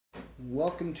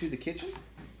Welcome to the kitchen.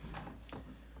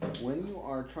 When you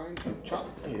are trying to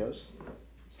chop potatoes,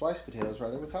 slice potatoes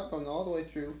rather, without going all the way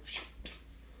through,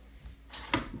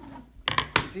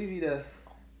 it's easy to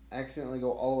accidentally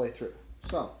go all the way through.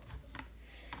 So,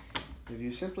 if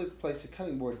you simply place a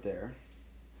cutting board there,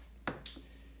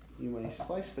 you may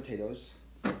slice potatoes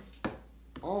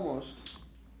almost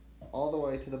all the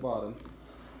way to the bottom,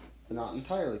 but not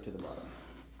entirely to the bottom.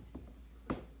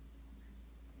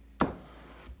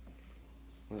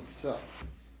 Like so.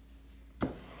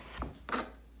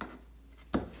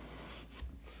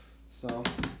 So,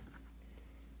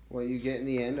 what you get in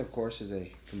the end, of course, is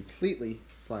a completely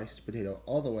sliced potato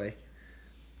all the way,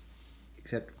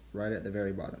 except right at the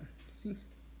very bottom. See?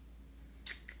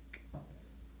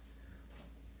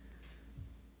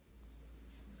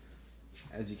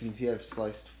 As you can see, I've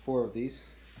sliced 4 of these.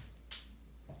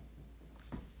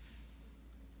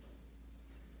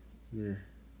 They're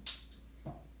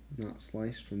not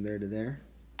sliced from there to there.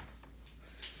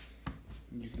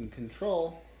 You can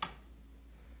control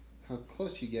how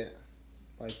close you get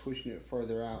by pushing it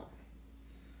farther out,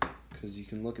 because you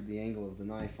can look at the angle of the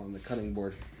knife on the cutting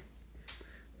board.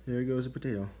 There goes a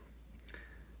potato.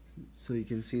 So you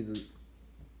can see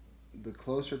the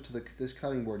closer to this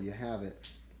cutting board you have it,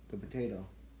 the potato,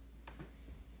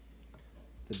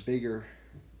 the bigger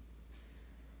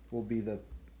will be the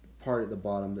part at the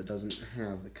bottom that doesn't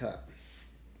have the cut.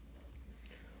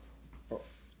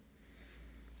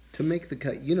 To make the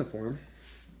cut uniform,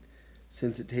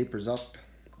 since it tapers up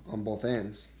on both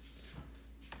ends,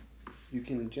 you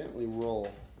can gently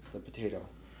roll the potato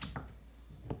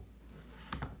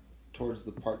towards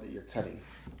the part that you're cutting.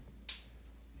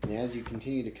 And as you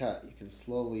continue to cut, you can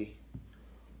slowly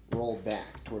roll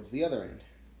back towards the other end.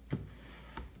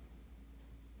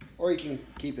 Or you can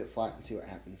keep it flat and see what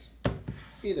happens.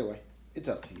 Either way, it's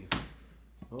up to you.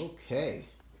 Okay,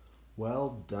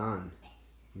 well done.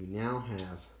 You now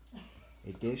have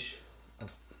a dish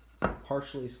of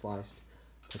partially sliced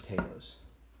potatoes.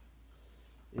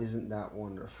 Isn't that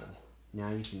wonderful? Now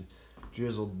you can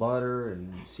drizzle butter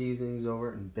and seasonings over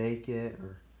it and bake it,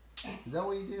 or is that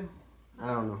what you do?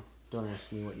 I don't know. Don't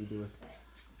ask me what you do with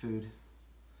food.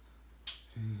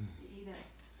 You eat it.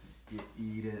 You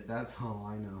eat it. That's all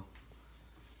I know.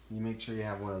 You make sure you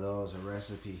have one of those, a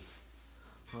recipe.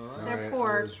 Alright, They're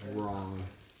pork. I was wrong.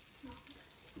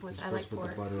 You're I like supposed to put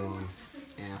pork. the butter on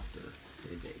after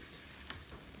they baked.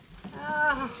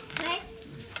 Oh, Nice.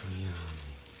 Yummy.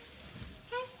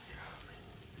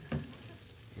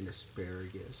 And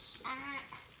asparagus. I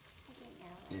didn't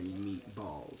know. And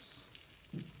meatballs.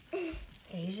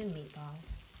 Asian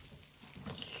meatballs.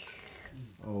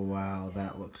 Oh wow,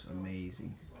 that looks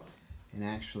amazing. And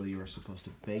actually you are supposed to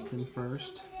bake them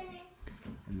first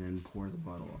and then pour the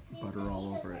butter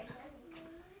all over it.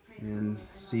 And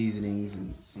seasonings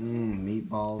and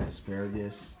meatballs,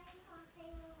 asparagus,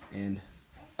 and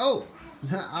oh,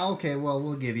 okay, well,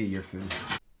 we'll give you your food.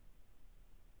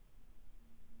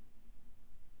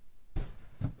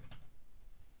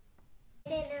 I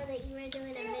didn't know that you were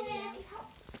doing a video.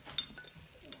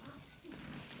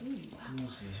 Let me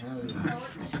see, how do What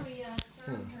should we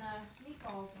serve the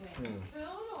meatballs with?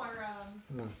 Spoon or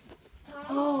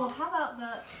Oh, how about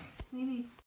the